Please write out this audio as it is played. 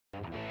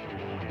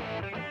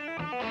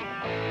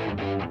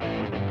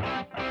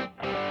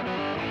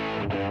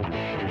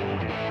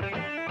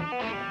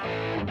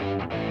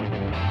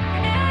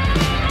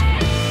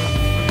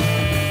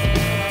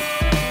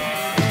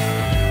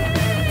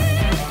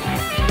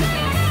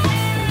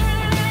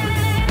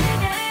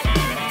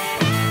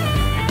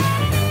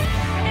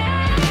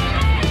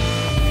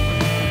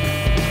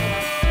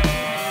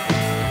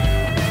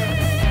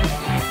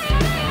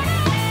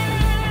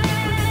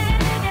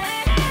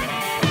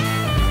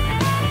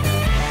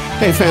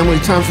Hey family,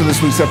 time for this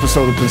week's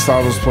episode of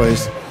Pensado's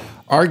Place.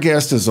 Our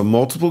guest is a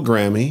multiple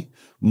Grammy,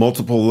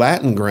 multiple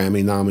Latin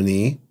Grammy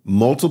nominee,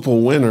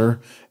 multiple winner,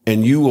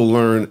 and you will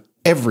learn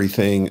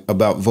everything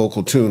about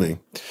vocal tuning.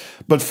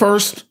 But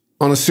first,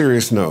 on a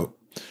serious note,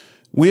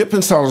 we at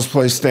Pensado's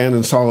Place stand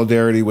in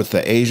solidarity with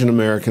the Asian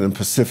American and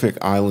Pacific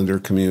Islander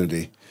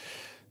community.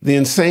 The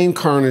insane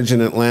carnage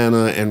in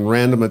Atlanta and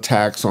random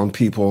attacks on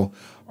people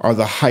are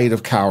the height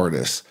of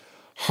cowardice.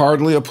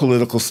 Hardly a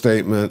political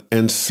statement,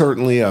 and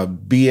certainly a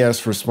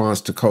BS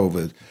response to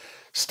COVID.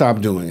 Stop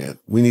doing it.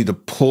 We need to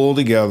pull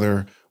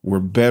together.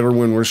 We're better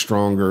when we're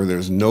stronger.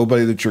 There's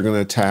nobody that you're going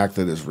to attack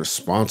that is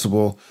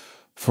responsible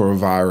for a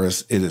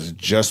virus. It is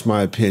just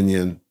my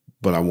opinion,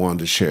 but I wanted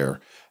to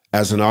share.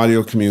 As an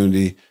audio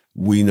community,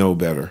 we know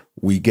better.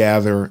 We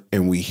gather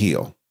and we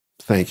heal.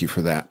 Thank you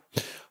for that.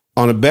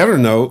 On a better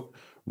note,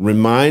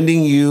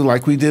 reminding you,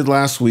 like we did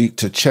last week,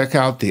 to check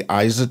out the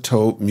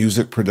iZotope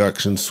Music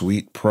Production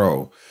Suite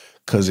Pro,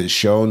 because it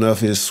sure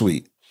enough is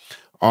sweet.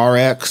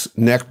 RX,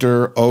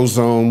 Nectar,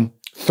 Ozone,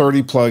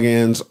 30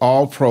 plugins,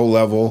 all pro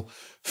level,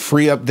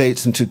 free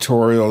updates and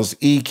tutorials,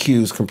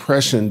 EQs,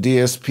 compression,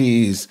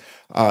 DSPs.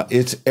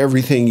 It's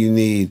everything you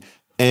need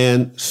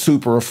and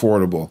super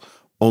affordable.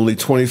 Only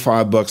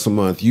 $25 a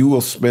month. You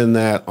will spend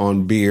that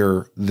on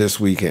beer this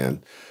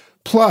weekend.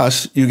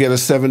 Plus, you get a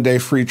 7-day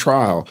free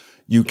trial.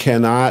 You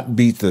cannot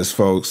beat this,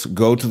 folks.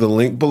 Go to the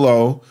link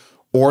below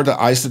or to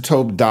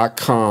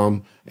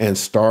iZotope.com and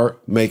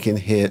start making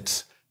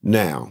hits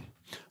now.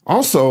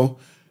 Also,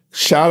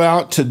 shout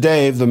out to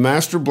Dave. The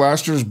Master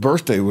Blaster's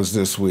birthday was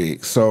this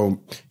week,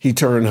 so he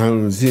turned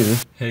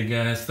 100. Hey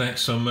guys,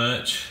 thanks so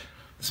much.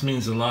 This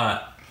means a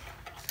lot.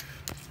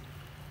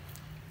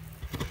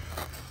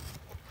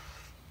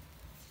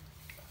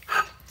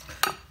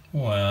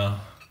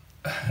 Wow.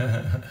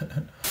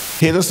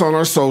 Hit us on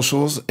our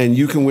socials, and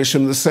you can wish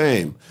him the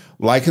same.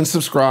 Like and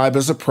subscribe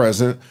as a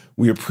present.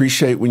 We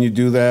appreciate when you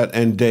do that,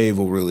 and Dave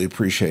will really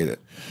appreciate it.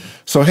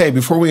 So, hey,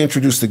 before we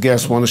introduce the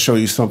guest, I want to show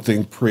you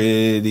something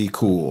pretty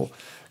cool.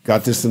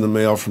 Got this in the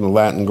mail from the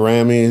Latin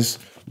Grammys.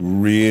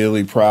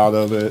 Really proud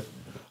of it.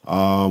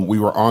 We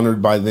were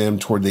honored by them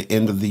toward the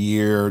end of the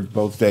year,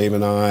 both Dave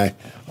and I,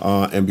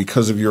 and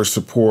because of your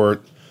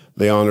support,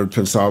 they honored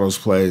Pensado's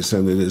Place,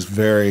 and it is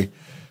very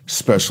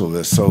special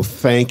this. So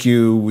thank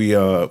you.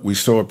 We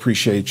so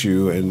appreciate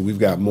you, and we've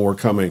got more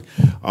coming.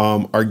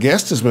 Our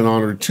guest has been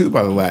honored too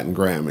by the Latin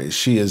Grammys.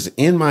 She is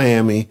in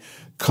Miami,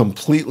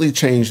 completely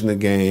changing the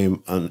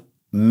game, a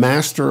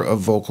master of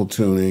vocal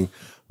tuning,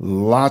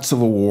 lots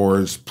of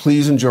awards.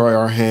 Please enjoy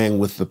our hang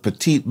with the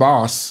petite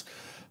boss,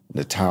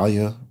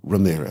 Natalia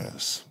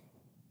Ramirez.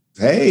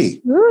 Hey.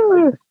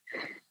 Ooh,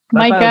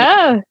 my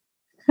God.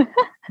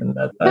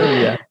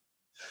 Natalia.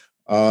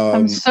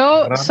 I'm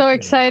so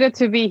excited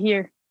to be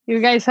here. You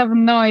guys have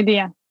no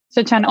idea.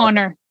 Such an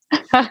honor.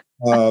 It's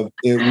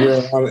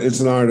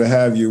an honor to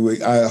have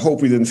you. I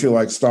hope we didn't feel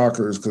like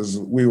stalkers because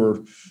we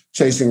were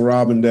chasing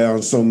Robin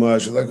down so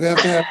much. Like, we have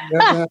to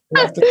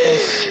have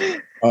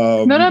to.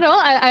 No.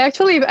 I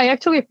actually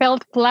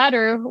felt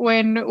flattered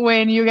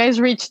when you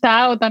guys reached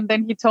out, and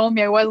then he told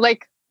me. I was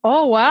like,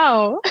 oh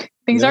wow,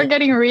 things are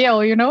getting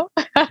real, you know.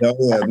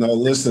 No.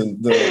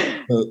 Listen,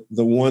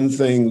 the one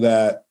thing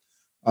that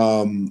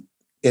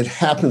it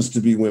happens to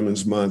be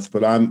Women's Month,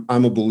 but I'm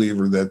a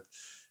believer that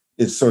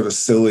it's sort of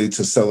silly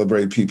to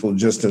celebrate people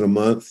just in a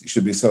month. You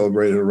should be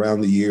celebrated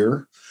around the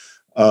year.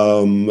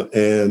 But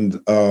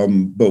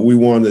we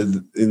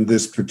wanted in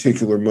this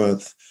particular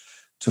month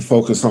to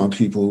focus on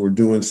people who are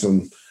doing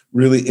some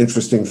really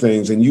interesting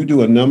things. And you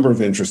do a number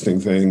of interesting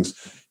things.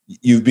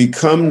 You've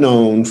become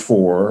known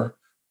for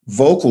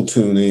vocal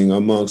tuning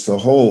amongst a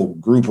whole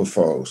group of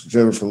folks,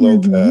 Jennifer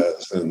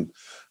Lopez and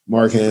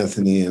Marc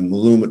Anthony and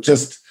Maluma,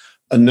 just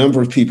a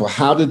number of people.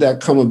 How did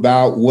that come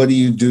about? What do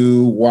you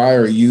do? Why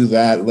are you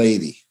that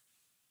lady?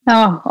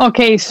 Oh,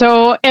 okay.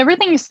 So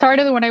everything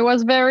started when I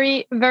was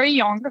very, very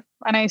young,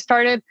 and I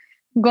started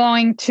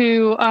going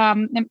to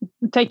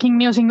taking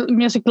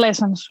music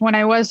lessons when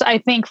I was, I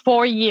think,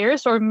 4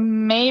 years or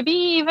maybe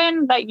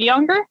even like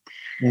younger.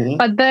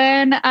 But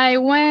then I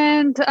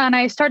went and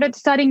I started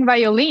studying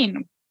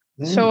violin.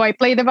 So I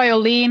played the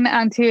violin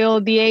until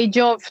the age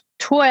of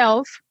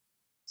 12,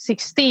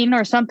 16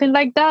 or something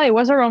like that. It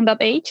was around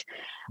that age.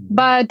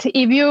 But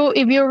if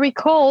you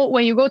recall,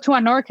 when you go to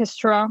an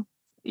orchestra,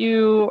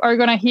 you are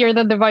going to hear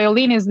that the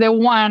violin is the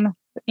one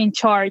in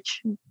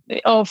charge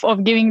of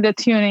giving the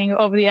tuning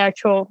of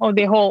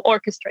the whole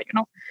orchestra, you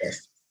know.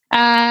 Yes.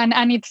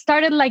 And it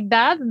started like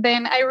that.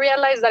 Then I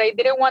realized that I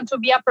didn't want to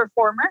be a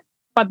performer,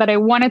 but that I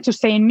wanted to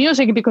stay in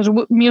music because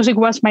music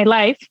was my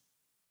life.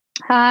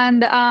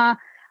 And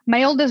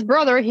my oldest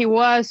brother, he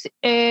was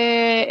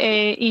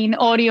in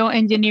audio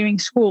engineering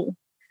school.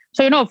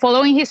 So, you know,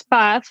 following his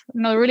path,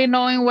 not really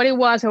knowing what it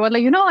was, I was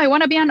like, I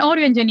want to be an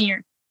audio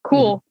engineer.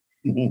 Cool.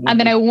 And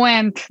then I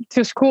went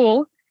to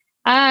school,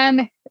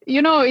 and,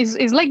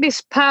 it's like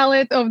this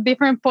palette of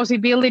different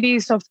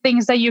possibilities of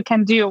things that you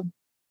can do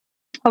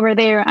over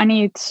there. And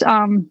it's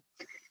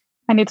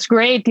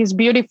great. It's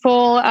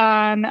beautiful.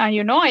 And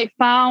I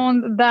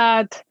found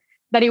that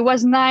that it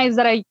was nice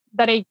that I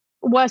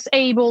was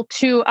able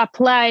to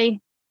apply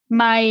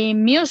my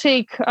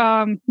music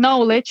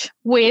knowledge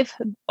with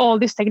all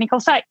this technical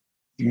side.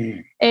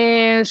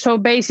 So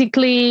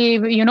basically,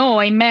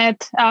 I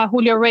met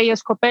Julio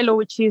Reyes Copello,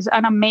 which is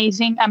an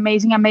amazing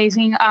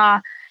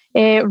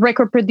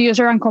record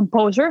producer and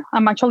composer.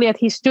 I'm actually at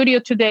his studio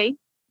today.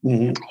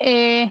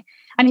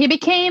 And he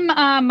became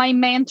my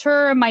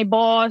mentor, my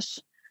boss.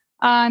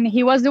 And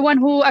he was the one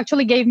who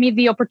actually gave me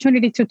the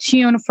opportunity to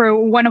tune for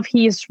one of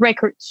his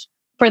records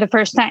for the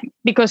first time,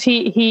 because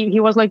he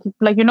was like,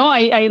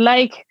 I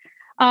like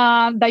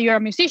that you're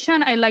a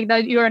musician. I like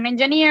that you're an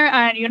engineer,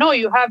 and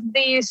you have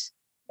this,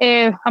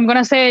 I'm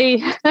gonna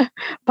say,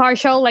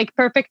 partial, like,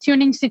 perfect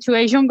tuning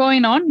situation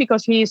going on,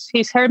 because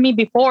he's heard me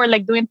before,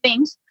 like, doing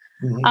things,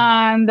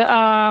 and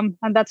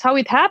that's how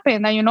it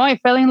happened. And I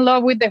fell in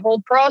love with the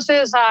whole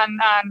process,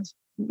 and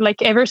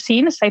like ever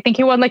since, I think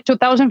it was like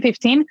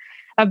 2015.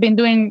 I've been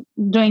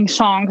doing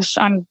songs,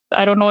 and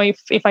I don't know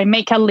if I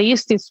make a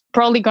list, it's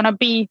probably gonna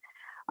be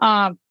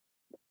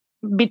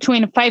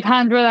between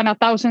 500 and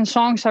 1,000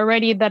 songs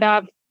already that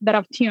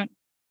I've tuned.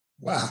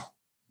 Wow.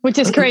 Which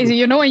is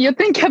crazy, when you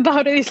think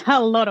about it, it's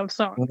a lot of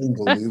songs.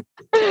 Unbelievable.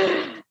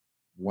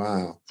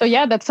 Wow. So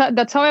yeah,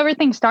 that's how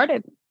everything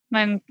started.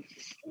 And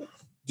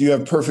do you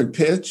have perfect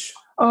pitch?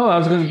 Oh, I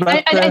was going to.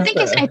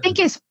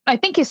 I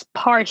think it's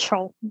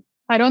partial.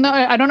 I don't know.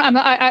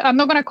 I'm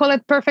not going to call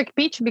it perfect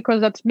pitch, because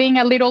that's being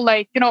a little,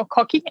 like,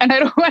 cocky, and I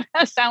don't want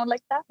to sound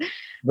like that.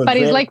 But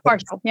it's like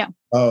partial. Yeah.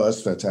 Oh,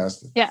 that's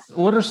fantastic. Yeah.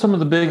 What are some of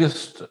the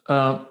biggest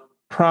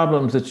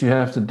problems that you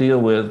have to deal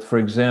with? For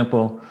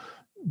example,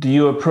 do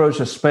you approach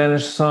a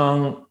Spanish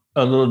song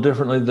a little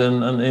differently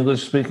than an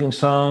English-speaking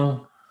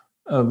song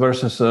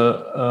versus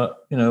a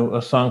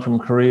song from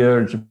Korea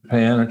or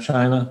Japan or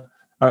China?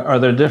 Are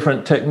there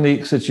different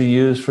techniques that you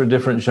use for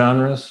different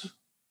genres?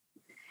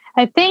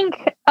 I think,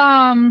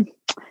 to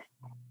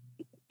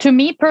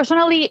me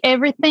personally,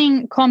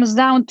 everything comes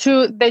down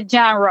to the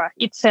genre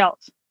itself,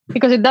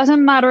 because it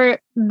doesn't matter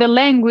the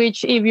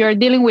language. If you're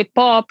dealing with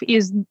pop,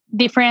 is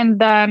different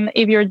than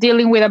if you're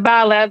dealing with a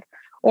ballad,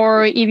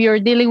 or if you're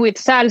dealing with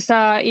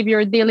salsa, if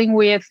you're dealing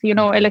with,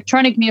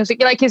 electronic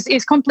music. Like,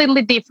 it's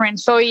completely different.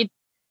 So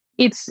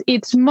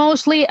it's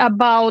mostly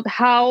about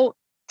how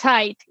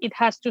tight it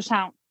has to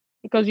sound,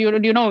 because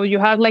you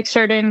have like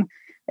certain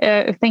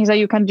things that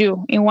you can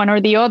do in one or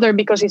the other,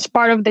 because it's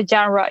part of the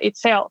genre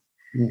itself.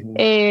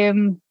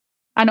 And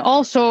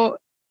also,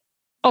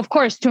 of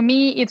course, to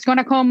me, it's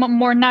gonna come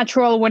more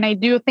natural when I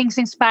do things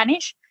in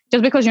Spanish,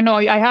 just because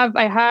I have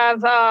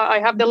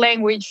the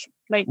language,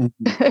 like,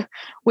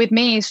 with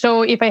me.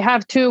 So if I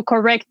have to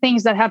correct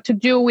things that have to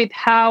do with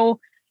how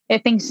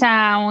things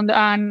sound,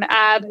 and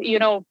add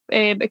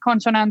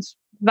consonants,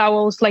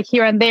 vowels, like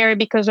here and there,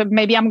 because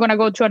maybe I'm gonna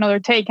go to another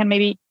take and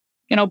maybe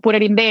put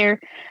it in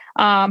there.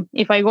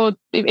 If I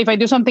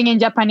do something in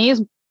Japanese,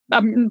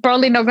 I'm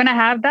probably not going to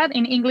have that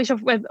in English.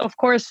 Of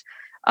course,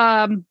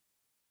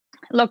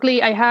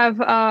 luckily I have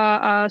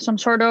some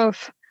sort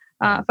of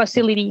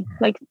facility,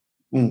 like,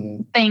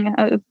 thing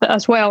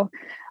as well.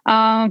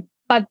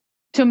 But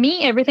to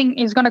me, everything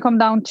is going to come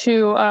down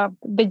to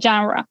the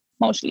genre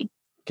mostly.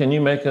 Can you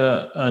make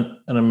an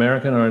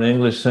American or an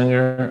English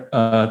singer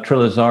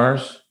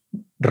Trilizars?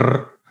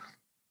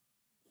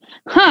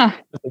 Huh.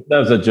 That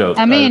was a joke.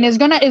 I mean, it's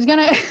gonna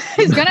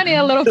need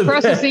a lot of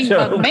processing,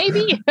 but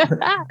maybe.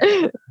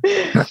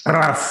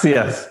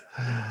 Gracias.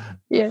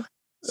 Yeah.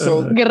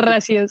 So,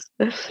 gracias.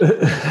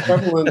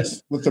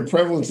 With the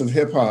prevalence of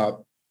hip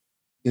hop,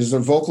 is there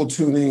vocal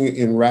tuning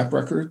in rap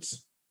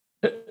records?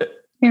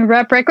 In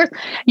rap records,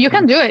 you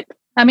can do it.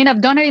 I mean,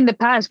 I've done it in the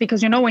past,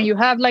 because when you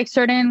have like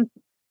certain,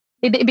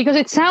 because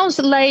it sounds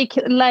like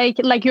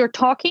you're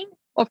talking,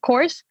 of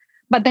course,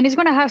 but then it's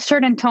gonna have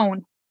certain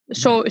tone.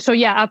 So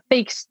yeah, I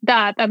fixed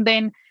that. And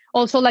then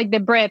also, like,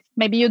 the breath,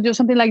 maybe you do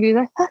something like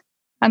this,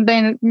 and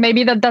then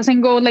maybe that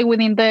doesn't go like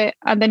within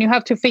and then you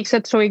have to fix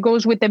it so it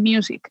goes with the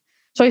music.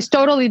 So it's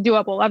totally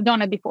doable. I've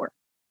done it before.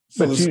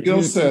 So the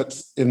skill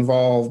sets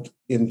involved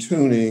in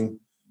tuning,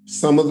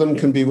 some of them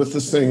can be with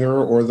the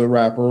singer or the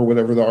rapper or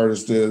whatever the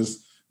artist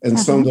is, and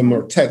some of them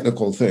are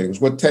technical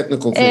things. What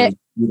technical things do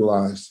you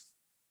utilize?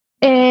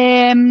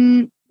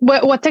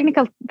 What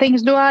technical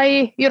things do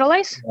I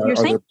utilize? Are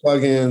there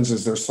plugins?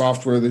 Is there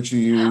software that you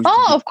use?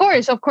 Oh, of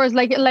course.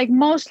 Like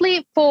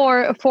mostly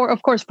for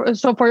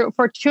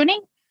tuning.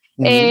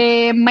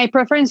 My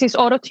preference is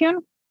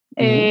auto-tune.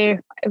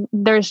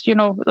 There's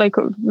like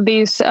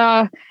this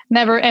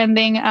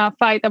never-ending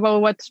fight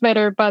about what's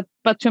better, but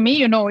to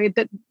me,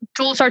 the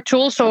tools are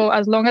tools. So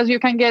as long as you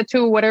can get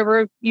to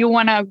whatever you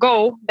wanna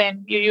go,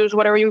 then you use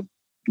whatever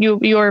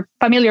you're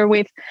familiar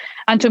with.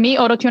 And to me,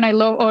 auto-tune, I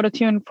love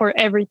auto-tune for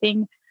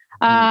everything.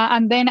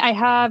 And then I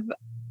have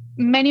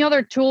many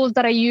other tools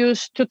that I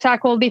use to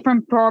tackle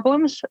different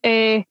problems.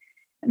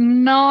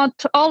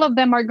 Not all of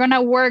them are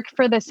gonna work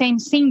for the same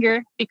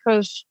singer,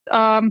 because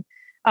when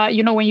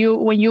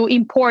you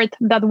import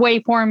that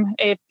waveform,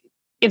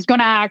 it's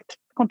gonna act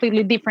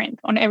completely different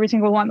on every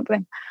single one of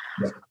them.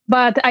 Yeah.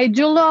 But I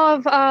do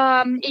love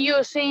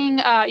using,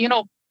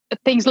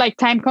 things like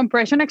time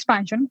compression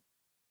expansion.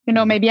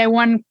 Maybe I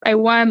want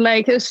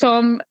like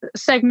some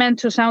segment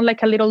to sound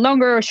like a little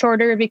longer or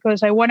shorter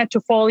because I want it to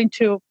fall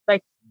into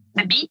like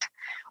a beat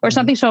or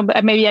something. So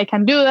maybe I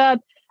can do that.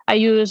 I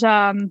use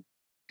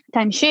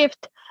time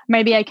shift.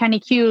 Maybe I can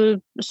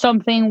EQ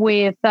something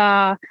with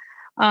I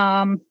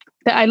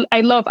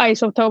love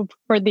Isotope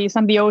for this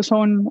and the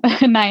Ozone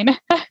 9.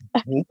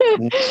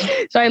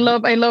 So I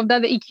love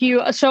that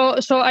EQ.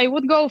 So I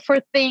would go for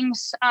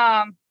things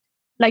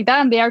like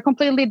that, and they are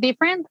completely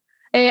different.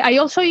 I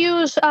also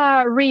use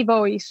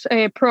Revoice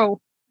Pro.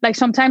 Like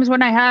sometimes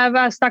when I have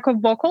a stack of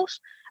vocals,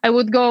 I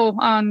would go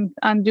and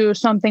do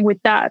something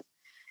with that.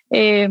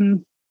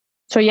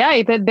 So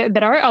yeah,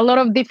 there are a lot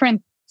of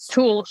different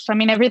tools. I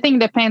mean, everything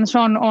depends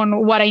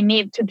on what I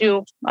need to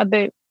do at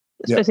the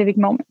specific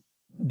moment.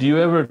 Do you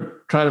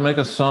ever try to make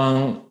a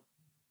song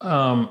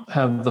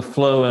have the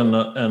flow and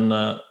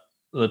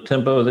the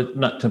tempo?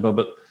 Not tempo,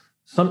 but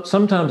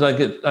sometimes I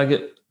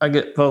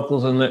get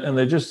vocals and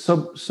they're just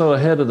so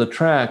ahead of the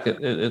track.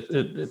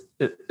 It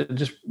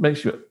just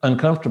makes you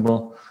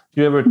uncomfortable.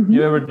 Do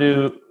you ever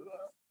do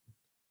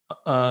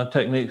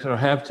techniques or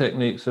have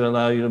techniques that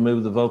allow you to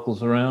move the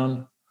vocals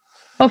around?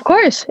 Of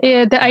course,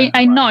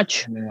 I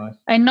notch.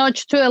 I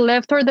notch to the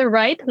left or the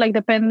right, like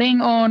depending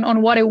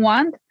on what I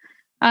want.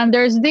 And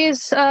there's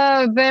this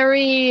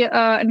very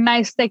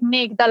nice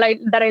technique that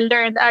I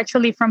learned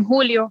actually from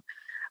Julio.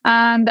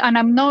 And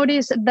I've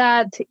noticed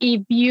that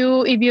if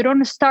you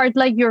don't start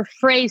like your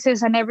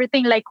phrases and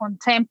everything like on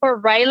tempo,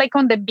 right, like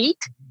on the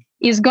beat,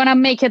 it's gonna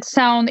make it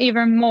sound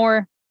even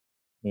more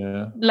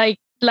like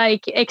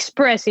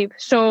expressive.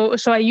 So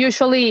I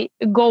usually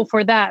go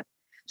for that.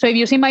 So if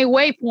you see my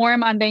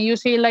waveform and then you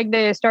see like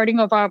the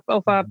starting of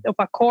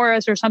a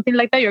chorus or something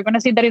like that, you're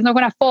gonna see that it's not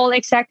gonna fall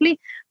exactly,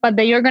 but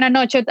then you're gonna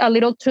notch it a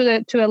little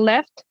to the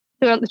left,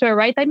 to the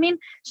right. I mean,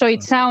 so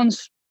it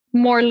sounds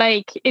more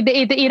like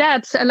it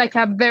adds like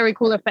a very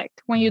cool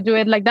effect when you do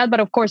it like that. But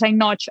of course, I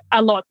notch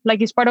a lot. Like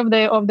it's part of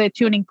the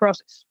tuning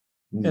process.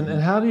 And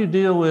how do you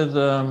deal with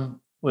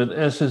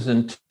S's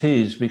and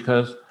T's?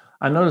 Because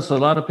I notice a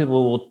lot of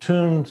people will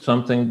tune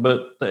something,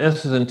 but the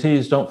S's and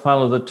T's don't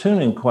follow the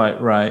tuning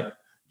quite right.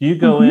 Do you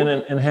go in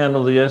and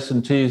handle the S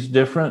and T's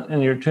different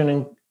in your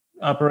tuning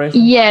operation?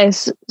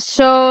 Yes.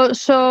 So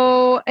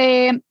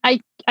I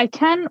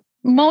can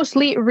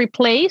mostly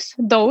replace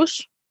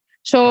those.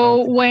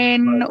 So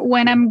when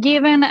I'm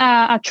given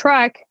a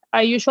track,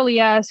 I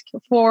usually ask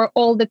for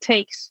all the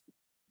takes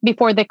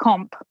before the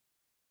comp.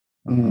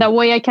 That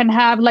way I can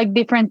have like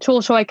different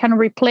tools so I can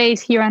replace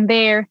here and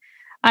there.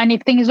 And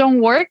if things don't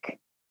work,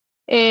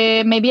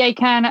 maybe I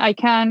can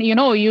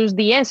use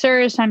the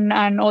S's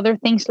and other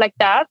things like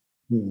that.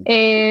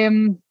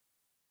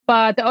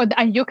 But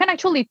you can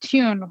actually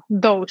tune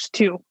those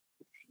too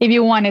if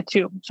you wanted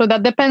to. So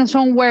that depends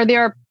on where they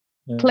are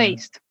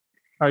placed.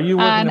 Are you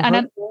working in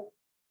Pro Tools?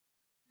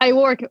 I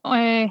work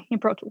in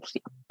Pro Tools.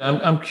 Yeah.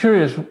 I'm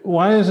curious,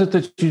 why is it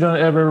that you don't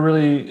ever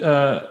really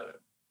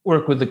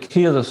work with the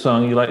key of the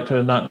song? You like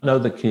to not know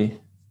the key?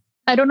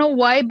 I don't know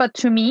why, but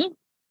to me,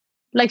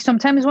 like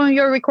sometimes when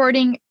you're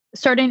recording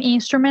certain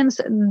instruments,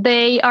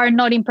 they are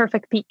not in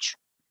perfect pitch.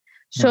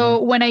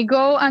 So when I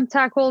go and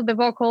tackle the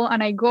vocal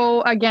and I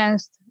go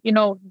against,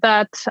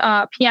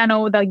 that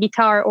piano, the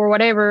guitar or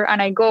whatever,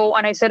 and I go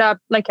and I set up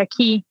like a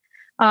key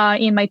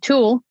in my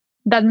tool,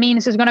 that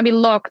means it's going to be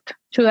locked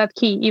to that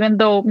key, even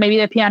though maybe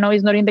the piano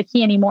is not in the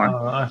key anymore.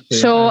 I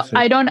see.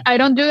 I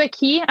don't do the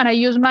key and I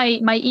use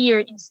my ear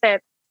instead.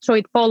 So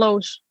it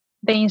follows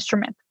the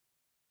instrument.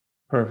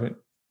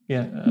 Perfect.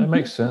 Yeah, it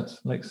makes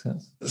sense.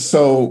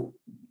 So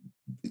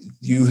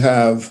you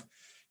have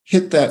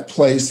hit that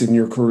place in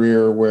your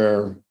career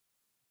where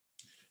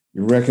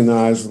you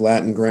recognize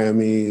Latin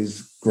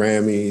Grammys,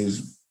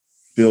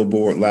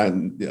 Billboard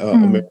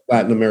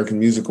Latin American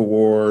Music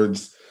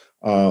Awards,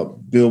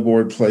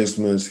 Billboard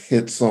placements,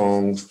 hit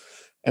songs.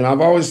 And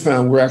I've always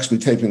found, we're actually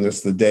taping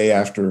this the day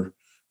after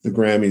the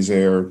Grammys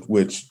aired,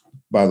 which,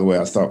 by the way,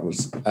 I thought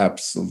was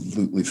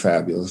absolutely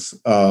fabulous.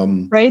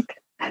 Right?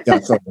 Yeah, I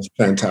thought it was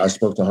fantastic. I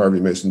spoke to Harvey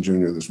Mason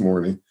Jr. this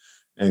morning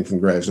and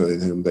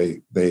congratulated him.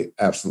 They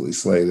absolutely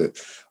slayed it.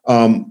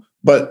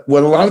 But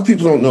what a lot of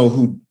people don't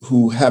know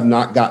who have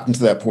not gotten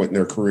to that point in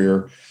their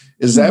career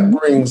is that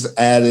brings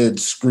added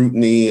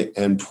scrutiny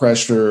and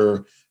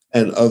pressure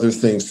and other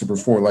things to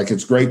perform. Like,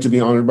 it's great to be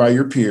honored by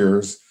your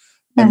peers.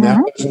 And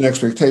now there's an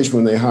expectation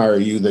when they hire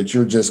you that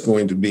you're just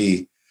going to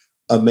be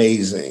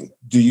amazing.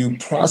 Do you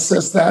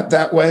process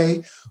that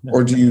way?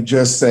 Or do you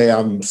just say,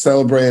 I'm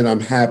celebrating,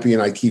 I'm happy,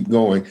 and I keep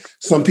going?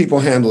 Some people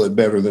handle it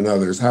better than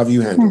others. How have you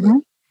handled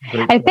it?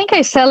 I think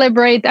I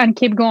celebrate and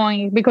keep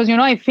going because,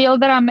 I feel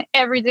that I'm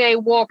every day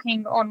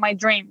walking on my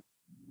dream.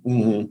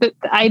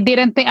 I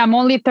didn't think, I'm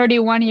only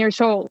 31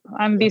 years old,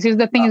 and this is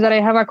the things that I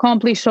have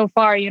accomplished so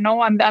far,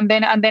 and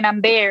then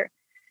I'm there.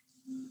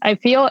 I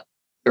feel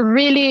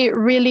really,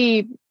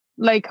 really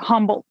like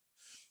humble.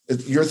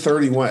 You're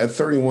 31. At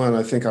 31,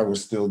 I think I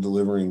was still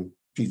delivering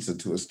pizza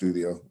to a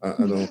studio. I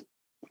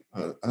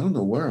don't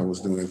know where I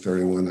was doing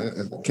 31.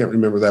 I can't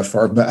remember that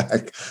far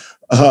back.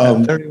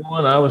 At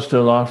 31, I was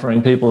still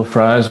offering people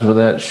fries with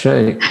that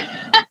shake.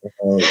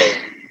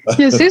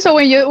 You see, so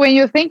when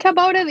you think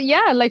about it,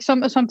 yeah, like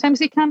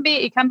sometimes it can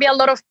be a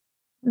lot of,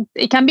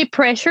 it can be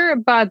pressure,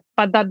 but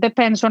that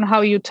depends on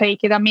how you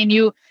take it. I mean,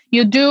 you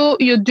do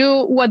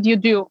what you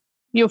do.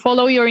 You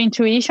follow your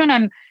intuition,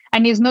 and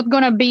it's not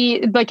gonna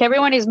be like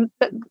everyone is.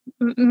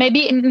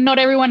 Maybe not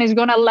everyone is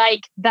gonna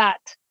like that.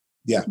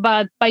 Yeah.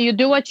 But you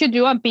do what you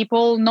do, and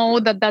people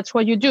know that that's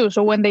what you do.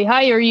 So when they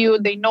hire you,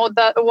 they know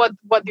that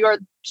what you are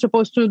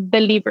supposed to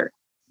deliver.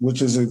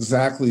 Which is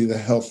exactly the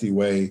healthy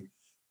way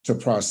to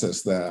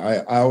process that.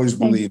 I always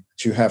believe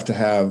that you have to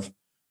have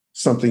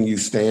something you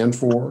stand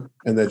for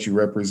and that you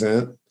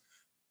represent,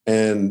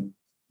 and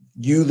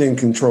you then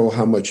control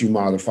how much you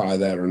modify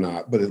that or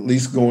not. But at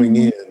least going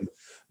in,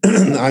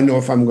 I know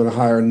if I'm going to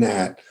hire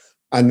Nat,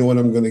 I know what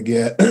I'm going to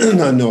get.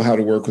 I know how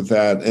to work with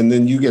that, and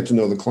then you get to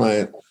know the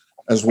client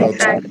as well.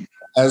 Exactly.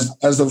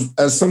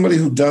 As somebody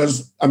who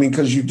does, I mean,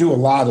 because you do a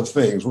lot of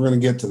things. We're going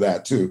to get to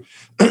that too.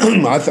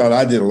 I thought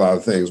I did a lot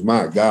of things.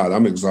 My God,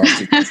 I'm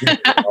exhausted.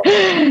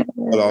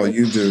 What all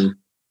you do.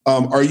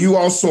 Are you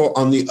also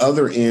on the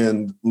other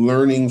end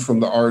learning from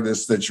the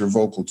artists that you're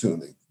vocal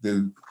tuning?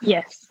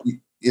 Yes.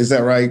 Is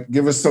that right?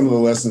 Give us some of the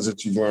lessons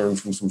that you've learned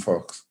from some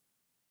folks.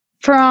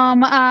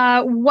 From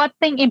what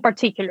thing in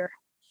particular?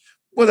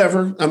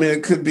 Whatever. I mean,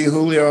 it could be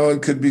Julio,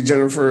 it could be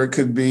Jennifer, it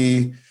could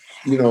be,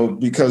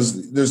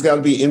 because there's got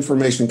to be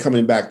information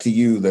coming back to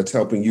you that's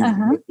helping you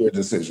with your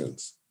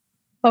decisions.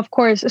 Of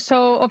course.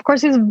 So, of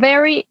course, it's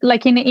very,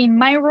 like in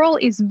my role,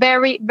 it's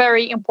very,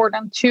 very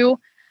important to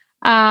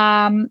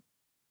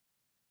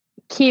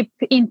keep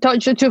in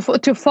touch,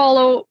 to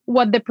follow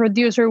what the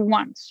producer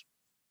wants.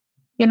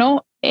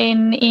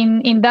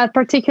 In that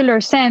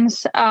particular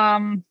sense,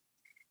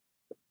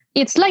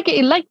 it's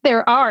like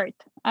their art,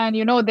 and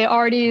the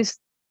artist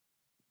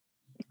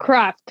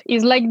craft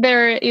is like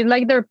their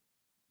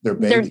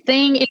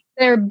thing, is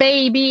their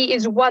baby,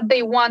 is what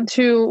they want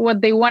to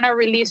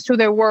release to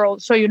the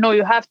world. So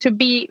you have to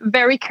be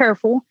very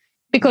careful,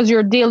 because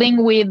you're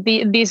dealing with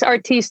these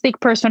artistic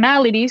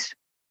personalities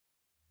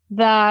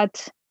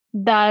that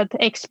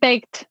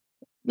expect,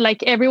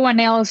 like everyone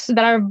else,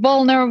 that are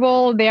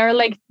vulnerable. They are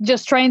like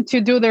just trying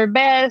to do their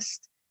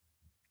best.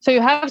 So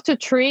you have to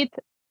treat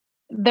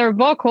their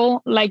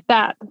vocal like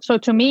that. So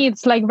to me,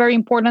 it's like very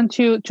important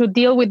to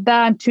deal with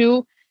that,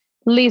 to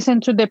listen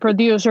to the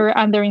producer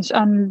and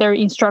their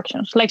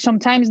instructions. Like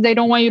sometimes they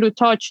don't want you to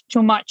touch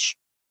too much,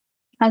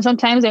 and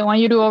sometimes they want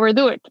you to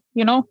overdo it.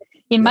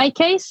 In my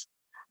case,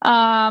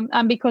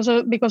 and because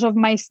of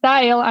my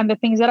style and the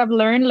things that I've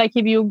learned, like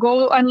if you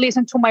go and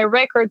listen to my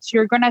records,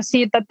 you're gonna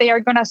see that they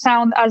are gonna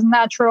sound as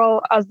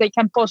natural as they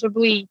can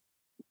possibly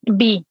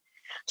be.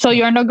 So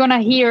you're not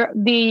gonna hear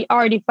the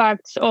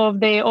artifacts of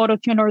the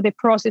autotune or the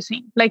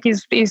processing. Like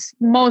it's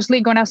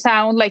mostly gonna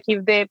sound like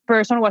if the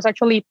person was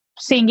actually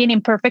singing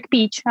in perfect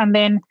pitch, and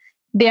then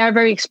they are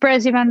very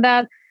expressive and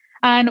that.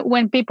 And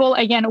when people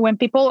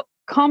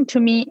come to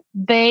me,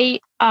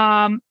 they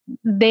are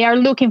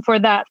looking for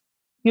that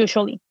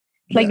usually.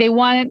 Like they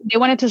want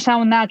it to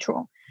sound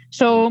natural.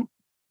 So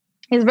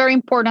it's very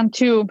important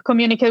to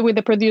communicate with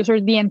the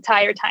producer the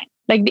entire time.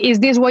 Like, is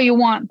this what you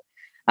want?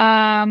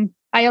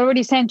 I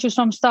already sent you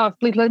some stuff.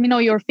 Please let me know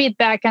your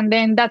feedback. And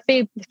then that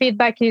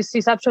feedback is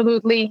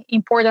absolutely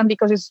important,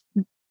 because it's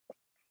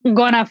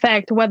gonna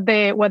affect what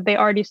the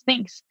artist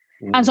thinks.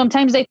 Mm-hmm. And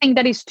sometimes they think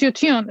that it's too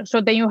tuned.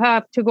 So then you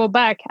have to go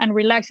back and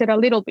relax it a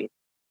little bit.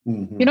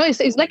 Mm-hmm.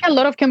 It's like a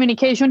lot of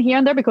communication here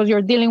and there, because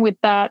you're dealing with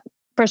that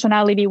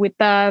personality, with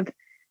that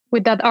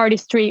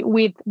artistry,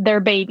 with their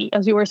baby,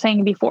 as you were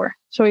saying before.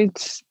 So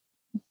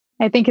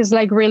I think it's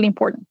like really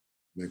important.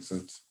 Makes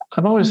sense.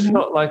 I've always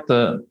felt like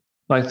the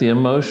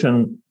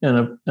emotion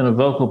in a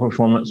vocal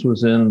performance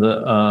was in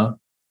the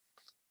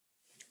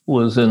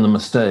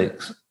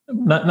mistakes.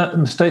 Not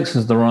mistakes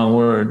is the wrong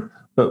word,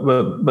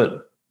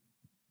 but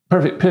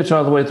perfect pitch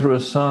all the way through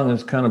a song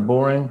is kind of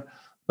boring.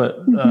 But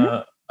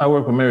I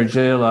work with Mary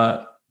J a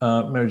lot,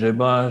 Mary J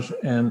Blige,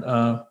 and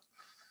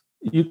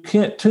you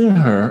can't tune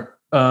her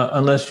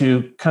unless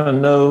you kind of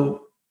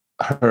know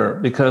her,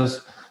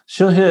 because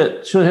she'll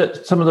hit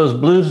some of those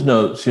blues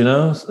notes,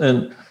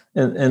 and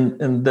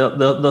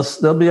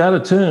they'll be out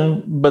of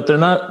tune, but they're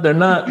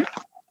not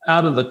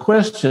out of the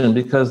question,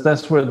 because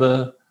that's where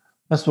the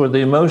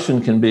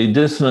emotion can be.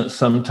 Dissonance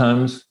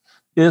sometimes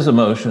is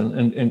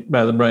emotion, and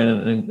by the brain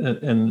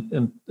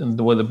and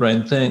the way the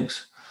brain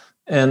thinks.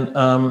 And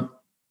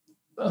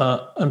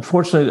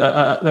unfortunately,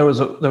 there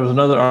was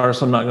another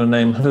artist, I'm not going to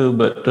name who,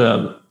 but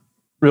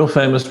real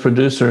famous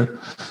producer.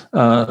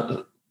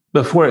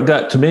 Before it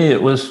got to me,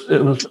 it was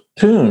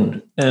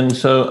tuned, and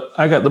so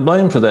I got the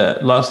blame for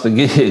that. Lost the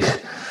gig,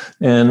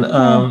 and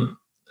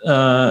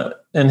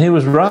he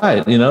was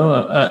right,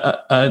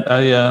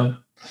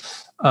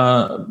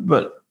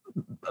 but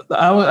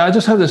I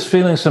just have this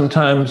feeling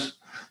sometimes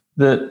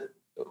that,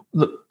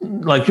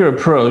 like, you're a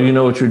pro, you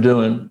know what you're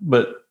doing,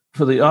 but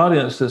for the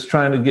audience that's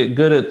trying to get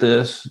good at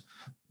this,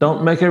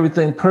 Don't make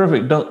everything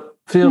perfect. Don't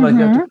feel like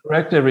you have to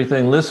correct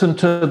everything. Listen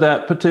to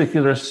that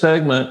particular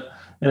segment.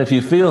 And if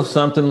you feel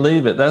something,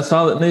 leave it. That's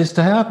all that needs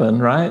to happen,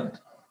 right?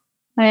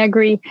 I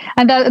agree.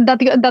 And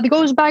that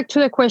goes back to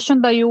the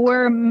question that you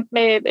were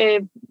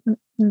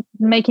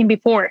making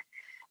before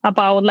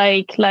about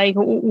like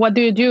what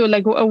do you do?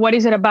 Like, what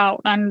is it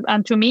about?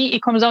 And to me,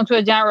 it comes down to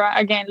the genre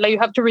again. Like, you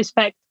have to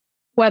respect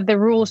what the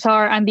rules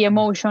are and the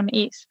emotion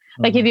is.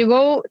 Like, if you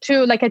go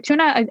to like I tune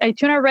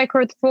a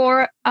record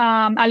for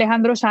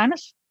Alejandro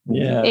Sanz.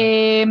 Yeah,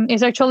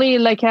 it's actually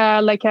like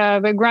a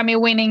Grammy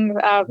winning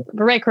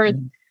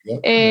record.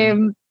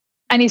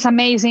 And it's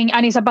amazing,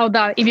 and it's about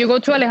that. If you go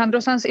to Alejandro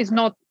Sanz, it's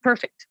not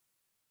perfect.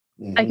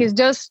 Like, it's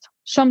just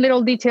some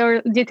little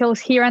details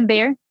here and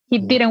there. He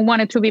didn't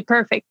want it to be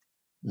perfect,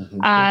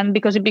 and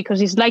because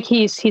it's like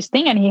his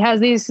thing, and he has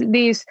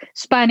these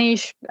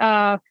Spanish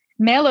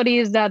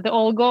melodies that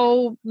all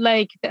go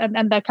like,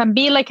 and that can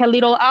be like a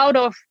little out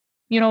of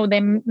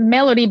the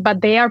melody,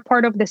 but they are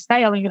part of the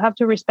style, and you have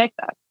to respect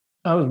that.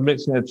 I was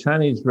mixing a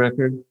Chinese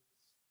record,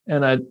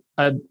 and I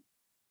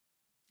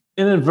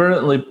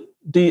inadvertently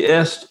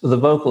de-essed the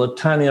vocal a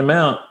tiny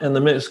amount, and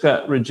the mix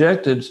got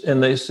rejected,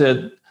 and they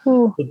said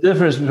the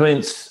difference between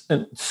s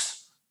and s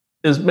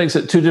makes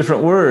it two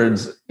different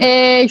words.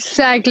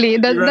 Exactly.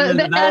 And that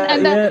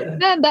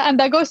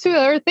goes to the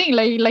other thing.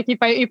 Like if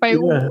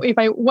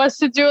I was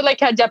to do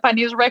like a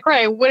Japanese record,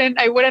 I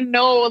wouldn't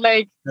know,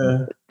 like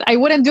I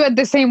wouldn't do it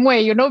the same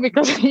way,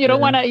 because you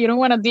don't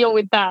wanna deal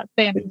with that.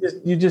 Then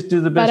you just do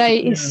the best.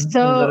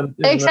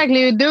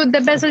 Exactly, you do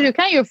the best as you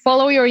can. You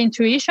follow your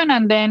intuition,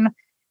 and then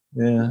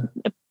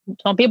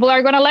some people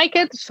are gonna like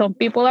it, some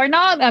people are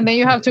not, and then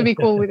you have to be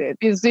cool with it.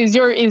 Is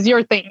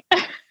your thing.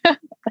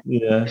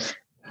 Yeah.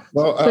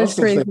 Well, I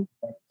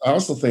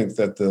also think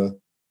that the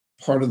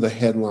part of the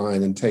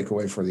headline and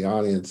takeaway for the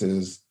audience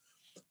is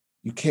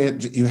you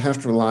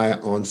have to rely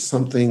on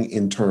something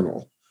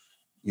internal,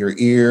 your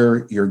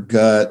ear, your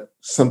gut,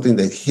 something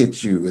that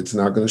hits you. It's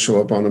not going to show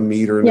up on a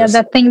meter. Yeah,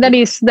 that thing that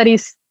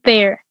is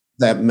there.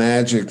 That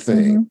magic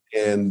thing.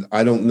 And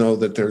I don't know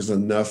that there's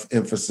enough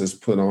emphasis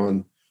put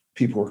on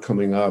people who are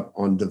coming up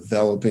on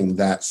developing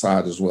that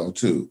side as well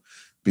too,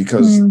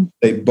 because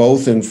they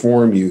both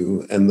inform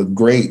you, and the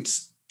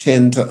greats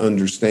tend to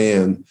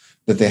understand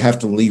that they have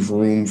to leave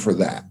room for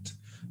that.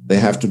 They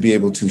have to be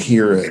able to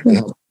hear it. They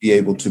have to be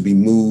able to be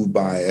moved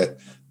by it.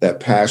 That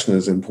passion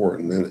is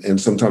important. And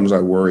sometimes I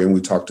worry, and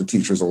we talk to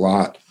teachers a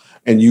lot,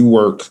 and you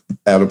work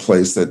at a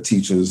place that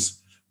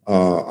teaches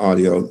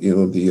audio, at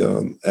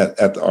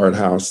the art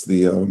house,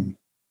 the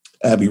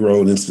Abbey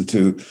Road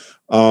Institute.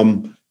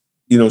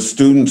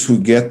 Students who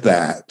get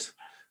that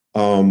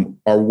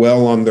are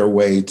well on their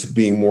way to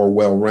being more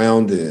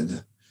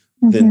well-rounded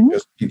than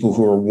just people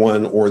who are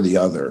one or the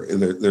other.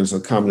 There's a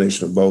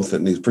combination of both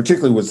that needs,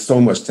 particularly with so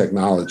much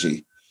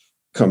technology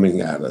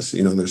coming at us.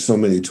 There's so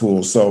many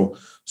tools. So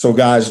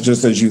guys,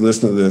 just as you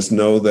listen to this,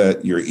 know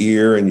that your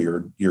ear and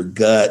your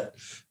gut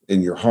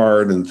and your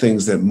heart and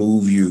things that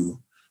move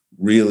you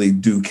really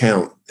do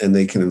count, and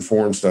they can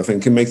inform stuff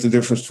and can make the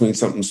difference between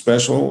something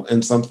special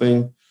and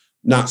something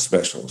not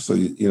special. So,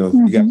 you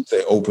got to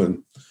stay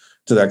open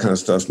to that kind of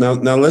stuff. Now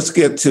let's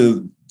get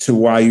to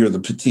why you're the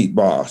petite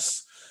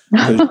boss.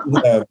 Because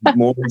you have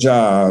more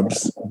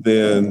jobs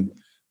than,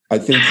 I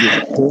think,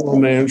 you're floor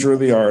manager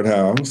of the art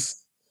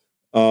house.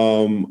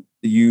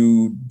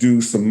 You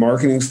do some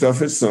marketing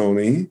stuff at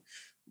Sony.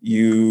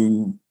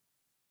 You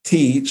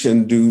teach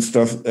and do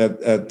stuff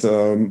at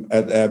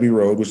Abbey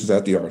Road, which is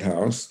at the art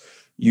house.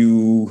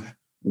 You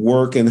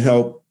work and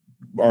help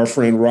our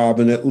friend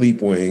Robin at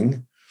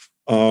Leapwing.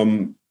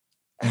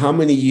 How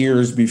many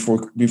years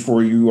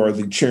before you are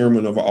the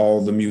chairman of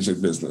all the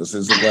music business?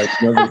 Is it like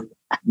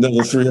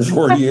another 3 or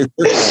 4 years?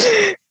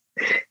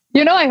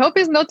 I hope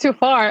it's not too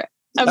far.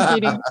 I'm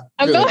kidding.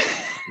 I'm not.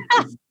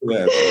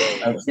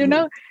 Yes,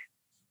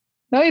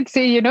 No, it's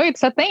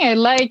a thing. I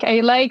like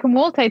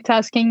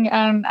multitasking,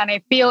 and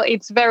I feel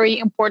it's very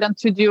important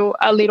to do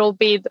a little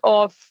bit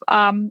of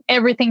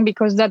everything,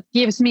 because that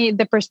gives me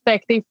the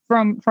perspective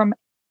from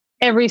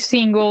every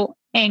single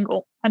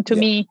angle. And to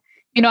me,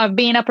 I've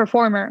been a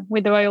performer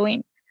with the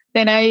violin.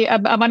 Then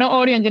I'm an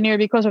audio engineer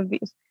because of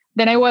this.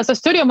 Then I was a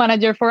studio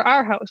manager for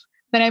our house.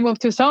 Then I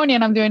moved to Sony,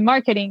 and I'm doing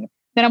marketing.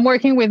 Then I'm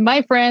working with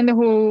my friend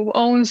who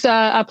owns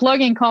a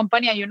plugin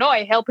company, and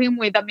I help him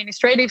with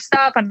administrative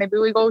stuff, and maybe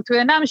we go to the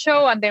NAMM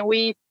show, and then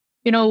we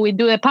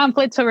do the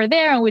pamphlets over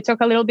there, and we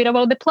talk a little bit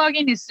about the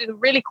plugin. It's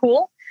really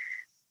cool.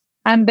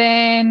 And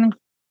then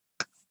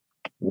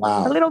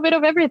a little bit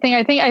of everything.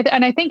 I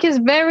think it's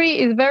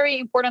very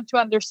important to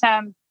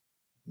understand.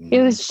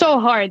 It is so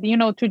hard,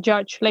 to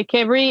judge. Like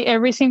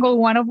every single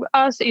one of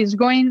us is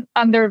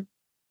under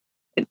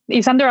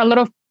a lot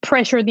of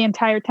pressure the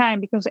entire time,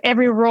 because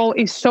every role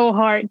is so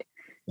hard.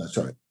 That's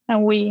right.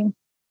 And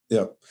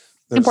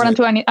important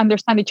to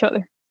understand each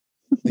other.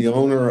 The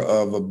owner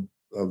of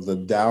the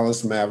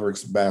Dallas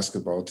Mavericks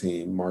basketball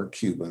team, Mark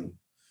Cuban,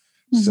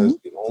 says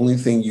the only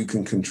thing you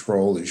can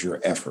control is your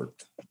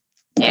effort.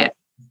 Yeah.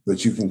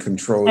 But you can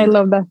control. I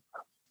love that.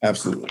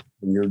 Absolutely.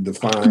 And you're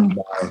defined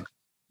by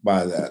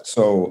by that.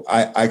 So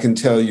I can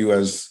tell you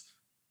as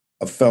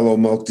a fellow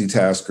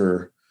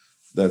multitasker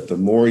that the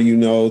more you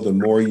know, the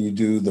more you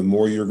do, the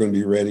more you're going to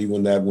be ready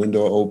when that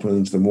window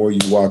opens, the more you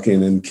walk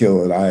in and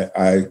kill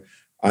it.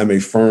 I'm a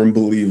firm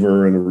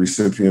believer and a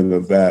recipient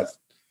of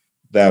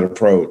that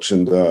approach.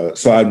 And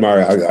so I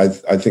admire,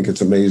 I think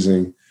it's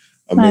amazing.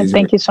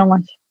 Thank you so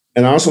much.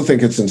 And I also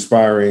think it's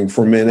inspiring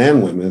for men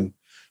and women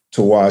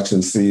to watch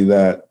and see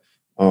that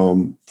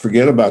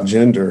forget about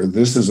gender.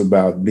 This is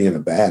about being a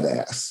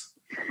badass.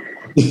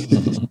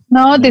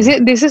 No,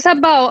 this is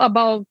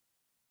about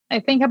I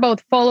think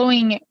about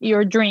following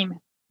your dream.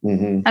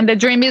 Mm-hmm. And the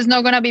dream is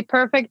not going to be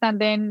perfect. And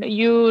then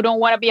you don't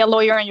want to be a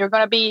lawyer and you're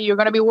going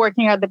to be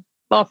working at the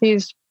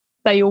office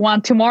that you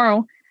want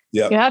tomorrow.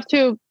 Yep. You have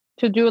to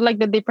do like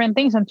the different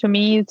things. And to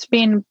me,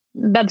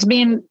 that's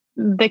been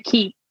the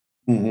key.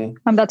 Mm-hmm.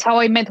 And that's how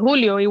I met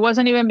Julio. It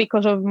wasn't even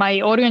because of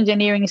my audio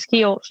engineering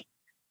skills.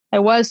 I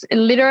was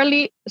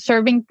literally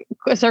serving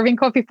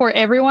coffee for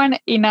everyone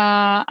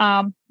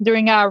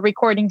during a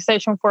recording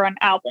session for an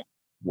album.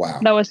 Wow.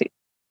 That was it.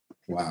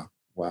 Wow.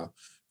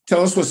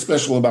 Tell us what's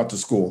special about the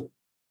school.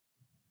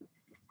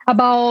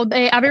 About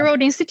Abbey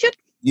Road Institute?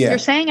 Yeah. You're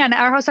saying, and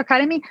Our House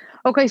Academy?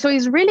 Okay, so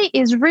it's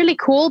really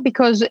cool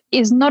because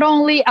it's not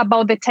only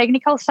about the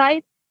technical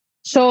side.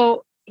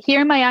 So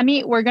here in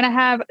Miami, we're going to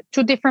have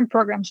two different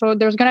programs. So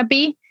there's going to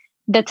be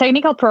the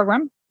technical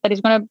program that is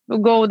going to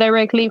go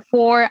directly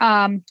for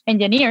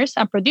engineers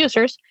and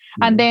producers.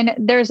 Mm-hmm. And then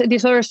there's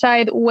this other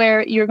side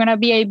where you're going to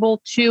be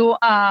able to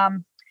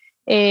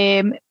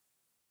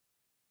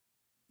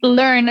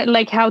learn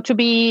like how to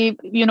be,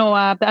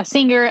 a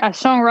singer, a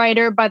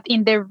songwriter, but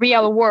in the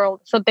real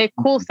world. So the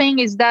cool thing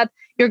is that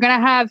you're going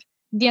to have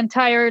the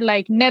entire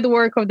like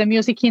network of the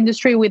music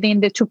industry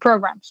within the two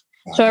programs.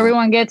 Wow. So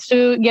everyone gets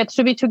to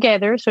be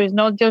together. So it's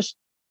not just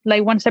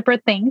like one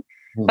separate thing,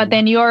 mm-hmm. but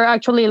then you're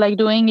actually like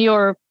doing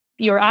your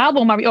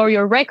album or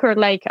your record,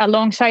 like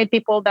alongside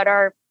people that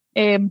are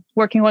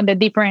working on the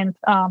different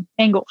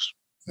angles.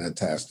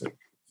 Fantastic.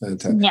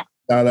 Yeah.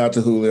 Shout out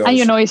to Julio. And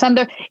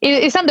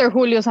it's under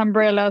Julio's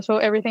umbrella, so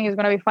everything is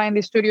going to be fine.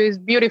 The studio is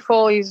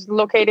beautiful. It's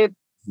located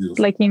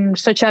like in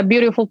such a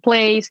beautiful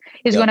place.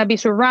 It's going to be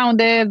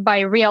surrounded by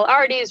real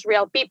artists,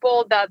 real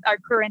people that are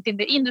current in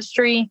the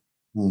industry.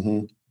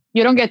 Mm-hmm.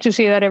 You don't get to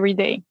see that every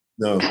day.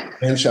 No.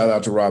 And shout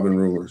out to Robin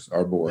Rulers,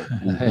 our boy.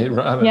 Hey,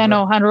 Robin. Yeah,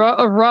 no. And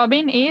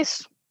Robin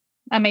is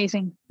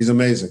amazing. He's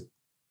amazing.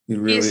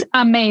 He's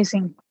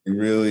amazing. He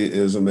really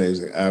is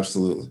amazing.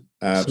 Absolutely.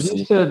 So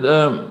you said,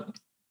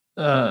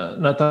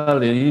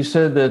 Natalia, you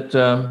said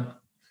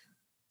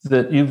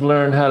that you've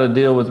learned how to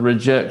deal with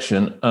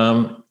rejection.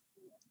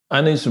 I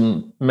need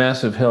some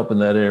massive help in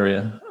that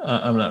area.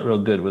 I'm not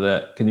real good with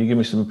that. Can you give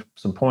me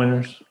some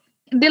pointers?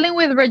 Dealing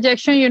with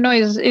rejection,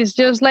 is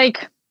just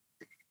like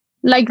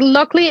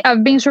luckily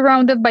I've been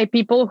surrounded by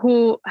people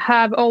who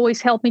have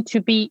always helped me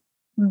to be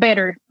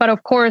better. But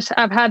of course,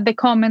 I've had the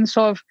comments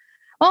of,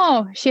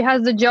 oh, she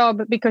has the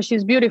job because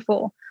she's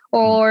beautiful,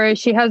 or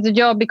she has the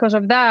job because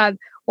of that,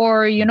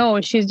 or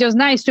she's just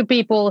nice to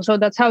people, so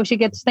that's how she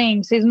gets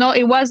things. It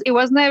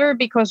was never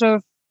because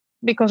of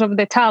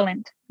the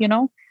talent,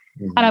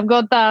 Mm-hmm. And I've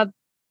got that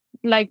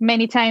like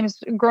many times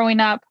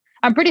growing up.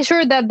 I'm pretty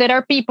sure that there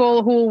are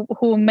people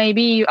who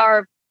maybe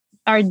are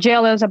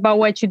jealous about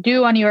what you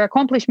do and your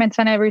accomplishments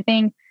and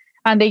everything,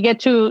 and they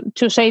get to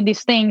say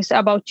these things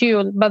about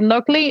you. But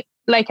luckily,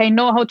 like I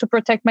know how to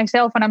protect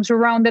myself, and I'm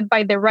surrounded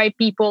by the right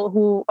people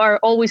who are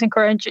always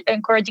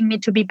encouraging me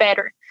to be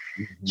better.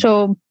 Mm-hmm.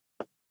 So,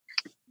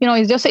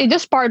 it's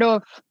just part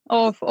of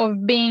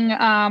being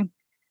a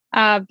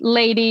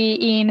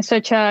lady in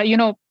such a,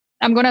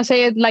 I'm going to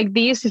say it like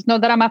this. It's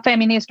not that I'm a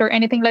feminist or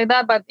anything like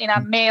that, but in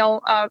a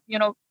male,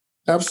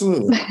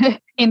 absolutely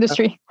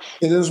industry.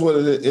 It is what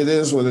it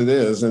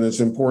is. And it's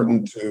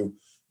important to,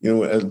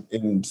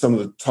 in some of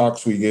the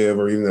talks we give,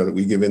 or even that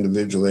we give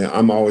individually,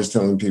 I'm always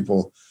telling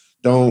people,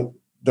 don't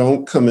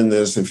come in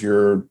this if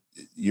you're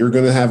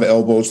going to have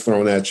elbows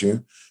thrown at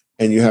you,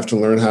 and you have to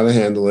learn how to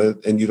handle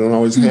it. And you don't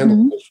always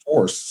handle it with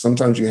force.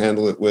 Sometimes you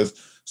handle it with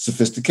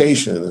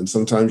sophistication, and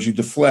sometimes you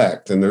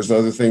deflect. And there's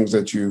other things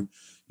that you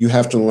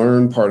have to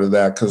learn part of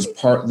that, because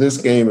this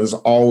game is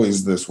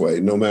always this way,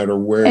 no matter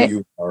where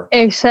you are.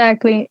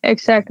 Exactly.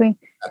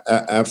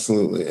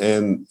 Absolutely.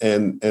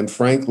 And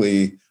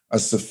frankly, a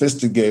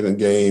sophisticated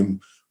game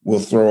will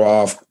throw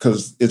off,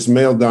 because it's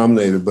male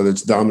dominated, but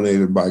it's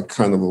dominated by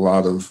kind of a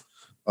lot of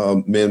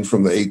men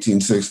from the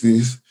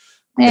 1860s.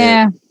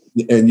 Yeah.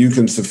 And you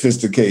can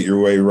sophisticate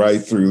your way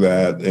right through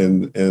that,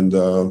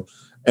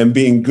 and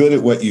being good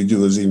at what you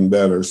do is even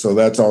better. So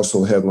that's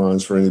also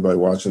headlines for anybody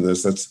watching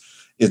this.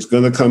 It's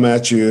going to come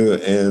at you,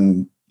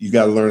 and you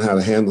got to learn how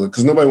to handle it,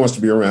 because nobody wants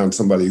to be around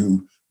somebody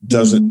who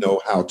doesn't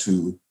know how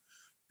to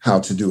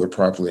do it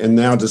properly. And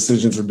now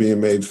decisions are being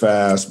made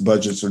fast,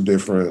 budgets are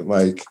different.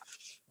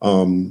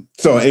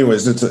 So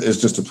anyways,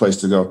 it's just a place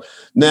to go.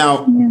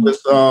 Now,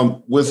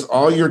 with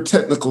all your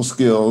technical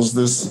skills,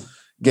 this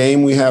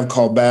game we have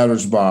called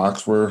Batter's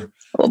Box, where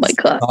oh my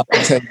God,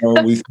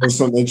 we throw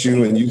something at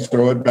you and you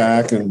throw it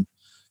back, and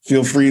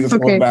Feel free to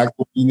throw back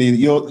what you need.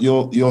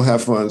 You'll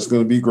have fun. It's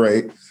going to be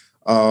great.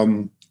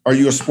 Are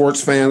you a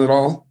sports fan at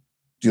all?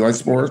 Do you like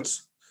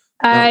sports?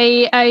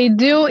 I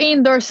do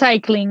indoor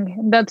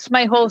cycling. That's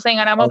my whole thing,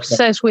 and I'm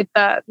obsessed with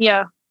that.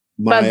 Yeah.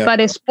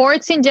 But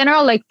sports in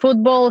general, like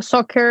football,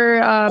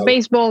 soccer,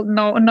 baseball,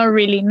 no, not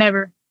really,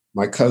 never.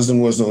 My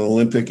cousin was an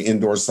Olympic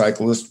indoor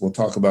cyclist. We'll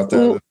talk about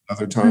that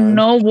another time.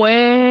 No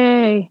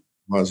way.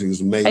 He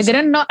was amazing. I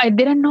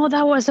didn't know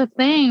that was a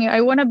thing.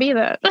 I want to be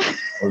that. It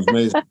was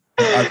amazing.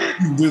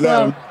 I do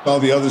that and all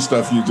the other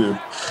stuff you do.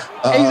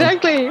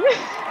 Exactly.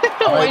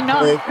 Why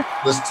not?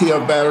 Let's tee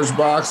up batter's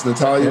box.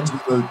 Natalia,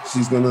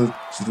 she's gonna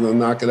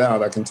knock it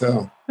out. I can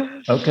tell.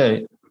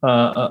 Okay.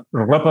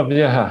 Ropa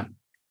vieja.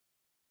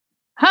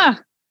 Huh.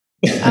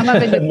 I'm a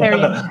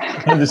vegetarian.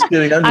 I'm just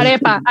kidding.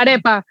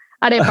 Arepa.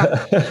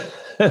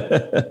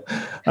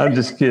 I'm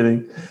just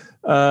kidding.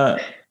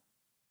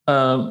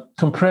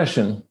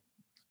 Compression.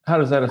 How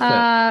does that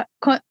affect?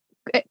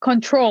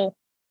 Control.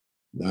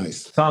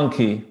 Nice. Song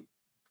key.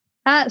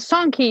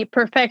 Song key,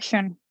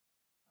 perfection.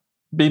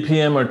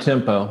 BPM or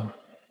tempo?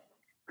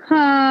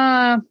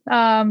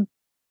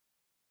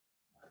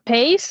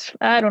 Pace?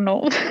 I don't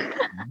know.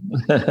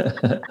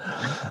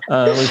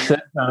 We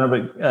said genre,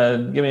 but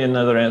give me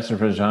another answer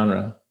for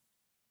genre.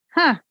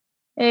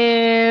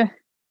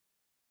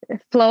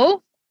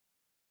 Flow.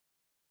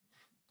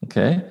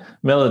 Okay.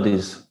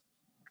 Melodies.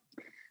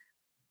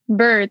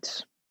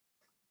 Birds.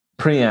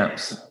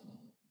 Preamps.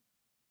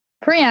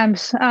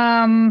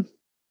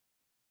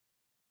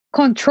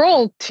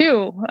 Control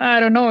too. I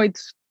don't know.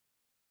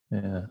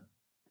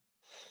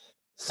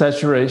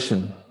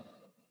 Saturation.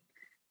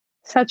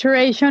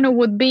 Saturation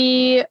would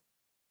be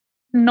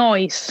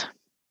noise.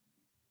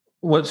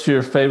 What's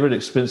your favorite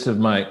expensive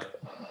mic?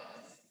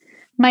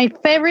 My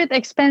favorite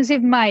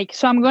expensive mic.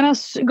 So I'm gonna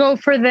go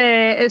for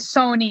the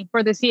Sony,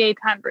 for the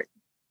C800.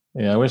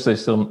 Yeah, I wish they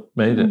still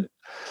made it.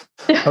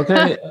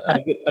 Okay,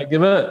 I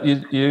give up.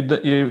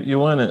 You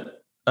won it.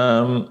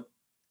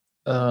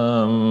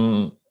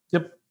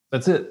 Yep,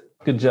 that's it.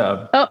 Good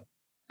job. Oh.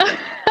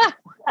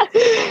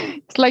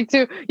 It's like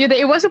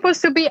it was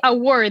supposed to be a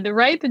word,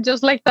 right?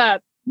 Just like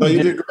that. No,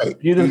 you did great.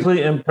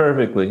 Beautifully and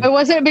perfectly. It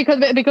wasn't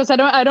because I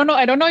don't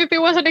know if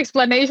it was an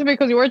explanation,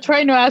 because you were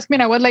trying to ask me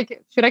and I was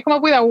like, should I come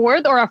up with a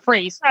word or a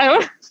phrase? I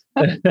don't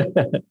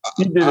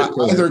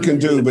Either can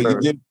do,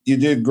 but you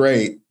did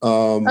great.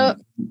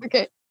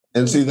 Okay.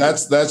 And see,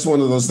 that's one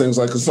of those things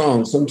like a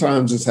song.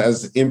 Sometimes it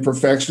has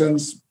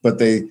imperfections, but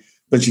you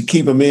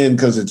keep them in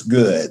because it's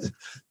good.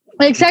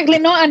 Exactly.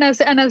 No, and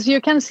as you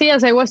can see,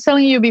 as I was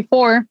telling you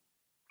before,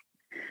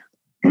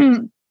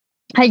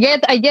 I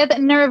get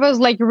nervous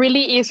like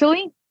really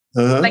easily.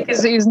 Like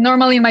it's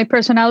normally my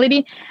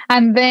personality,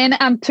 and then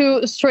I'm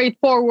too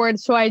straightforward.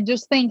 So I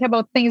just think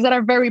about things that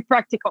are very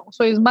practical.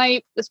 So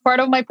it's part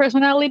of my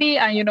personality,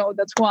 and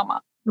that's who I'm.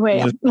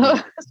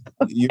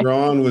 You're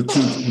on with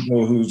two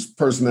people whose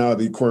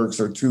personality quirks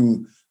are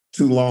too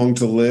long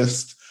to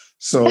list.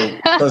 So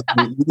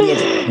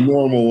the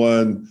normal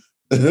one,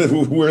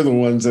 we're the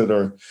ones that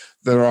are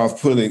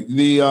off-putting.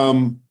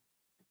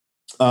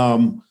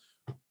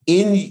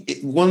 In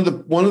one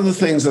of the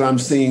things that I'm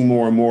seeing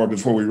more and more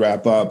before we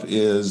wrap up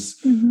is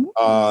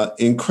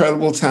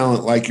incredible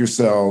talent like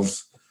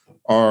yourselves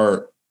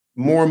are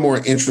more and more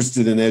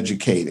interested in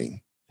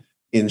educating,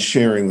 in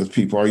sharing with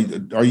people.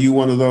 Are you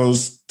one of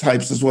those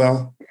types as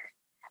well?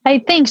 I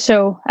think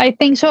so.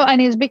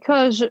 And it's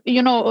because,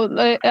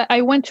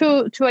 I went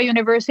to a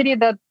university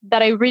that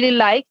I really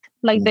liked,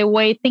 the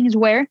way things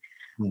were.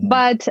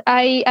 But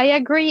I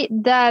agree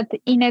that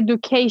in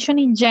education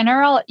in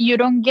general, you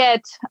don't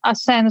get a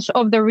sense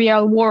of the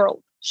real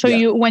world.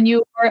 So when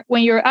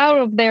you're out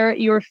of there,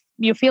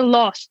 you feel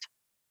lost.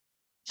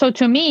 So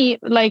to me,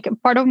 like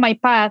part of my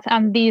path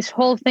and this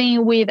whole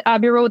thing with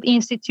Abbey Road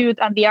Institute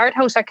and the Art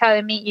House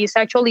Academy is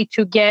actually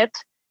to get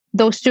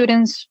those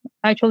students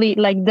actually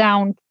like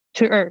down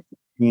to earth.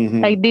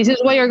 Like, this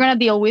is what you're going to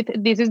deal with.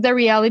 This is the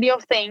reality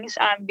of things.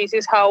 And this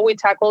is how we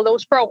tackle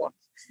those problems.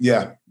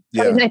 Yeah.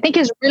 I think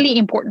it's really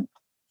important.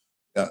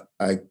 Yeah,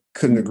 I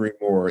couldn't agree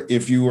more.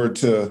 If you were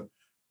to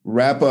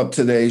wrap up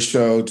today's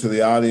show to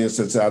the audience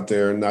that's out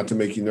there, not to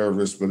make you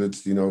nervous, but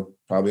it's,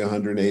 probably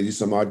 180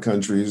 some odd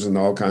countries and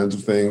all kinds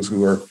of things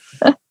who are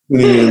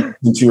tuning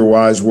into your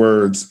wise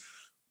words,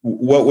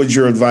 what would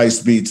your advice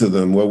be to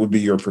them? What would be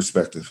your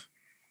perspective?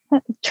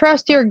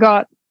 Trust your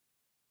gut.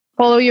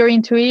 Follow your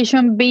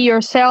intuition, be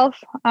yourself,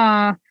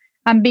 and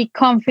be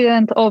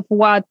confident of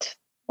what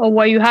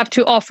you have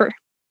to offer.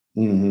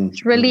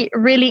 It's really,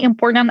 really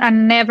important,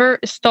 and never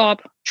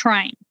stop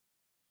trying.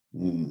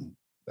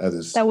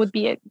 That would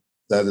be it.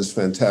 That is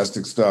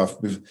fantastic stuff.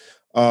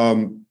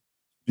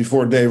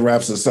 Before Dave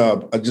wraps us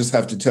up, I just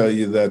have to tell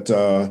you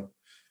that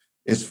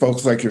it's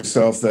folks like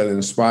yourself that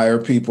inspire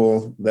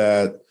people,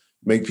 that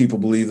make people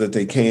believe that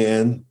they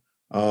can.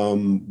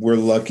 We're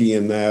lucky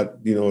in that,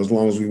 as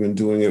long as we've been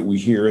doing it, we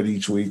hear it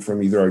each week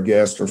from either our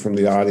guest or from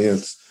the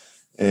audience.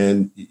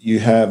 And you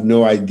have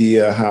no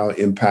idea how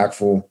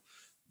impactful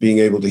being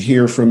able to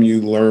hear from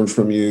you, learn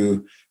from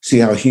you, see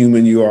how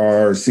human you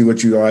are, see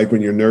what you like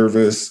when you're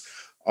nervous,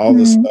 all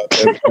this stuff.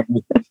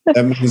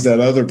 That means that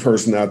other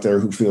person out there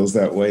who feels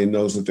that way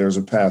knows that there's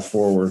a path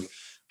forward.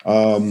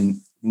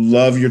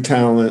 Love your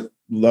talent,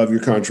 love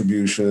your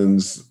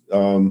contributions.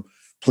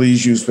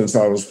 Please use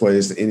Pensado's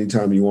Place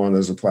anytime you want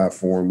as a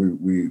platform.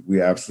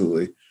 We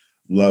absolutely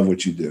love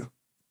what you do.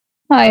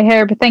 Hi,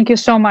 Herb. Thank you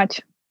so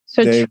much.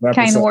 Such Dave,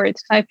 kind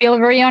words. I feel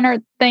very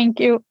honored. Thank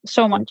you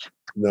so much.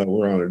 No,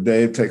 we're honored.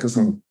 Dave, take us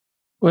home.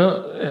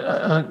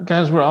 Well,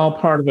 guys, we're all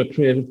part of a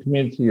creative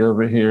community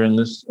over here in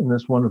this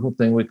wonderful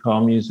thing we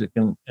call music,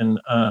 and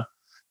the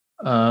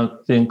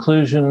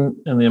inclusion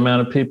and the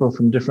amount of people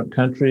from different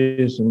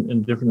countries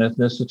and different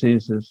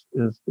ethnicities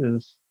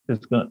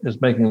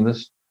is making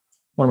this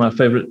one of my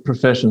favorite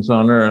professions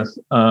on earth.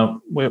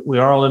 We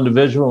are all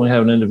individual. We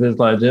have an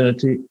individual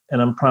identity,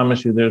 and I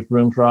promise you, there's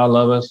room for all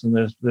of us, and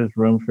there's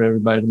room for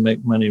everybody to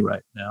make money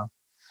right now.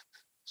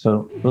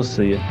 So we'll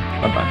see you.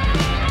 Bye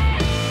bye.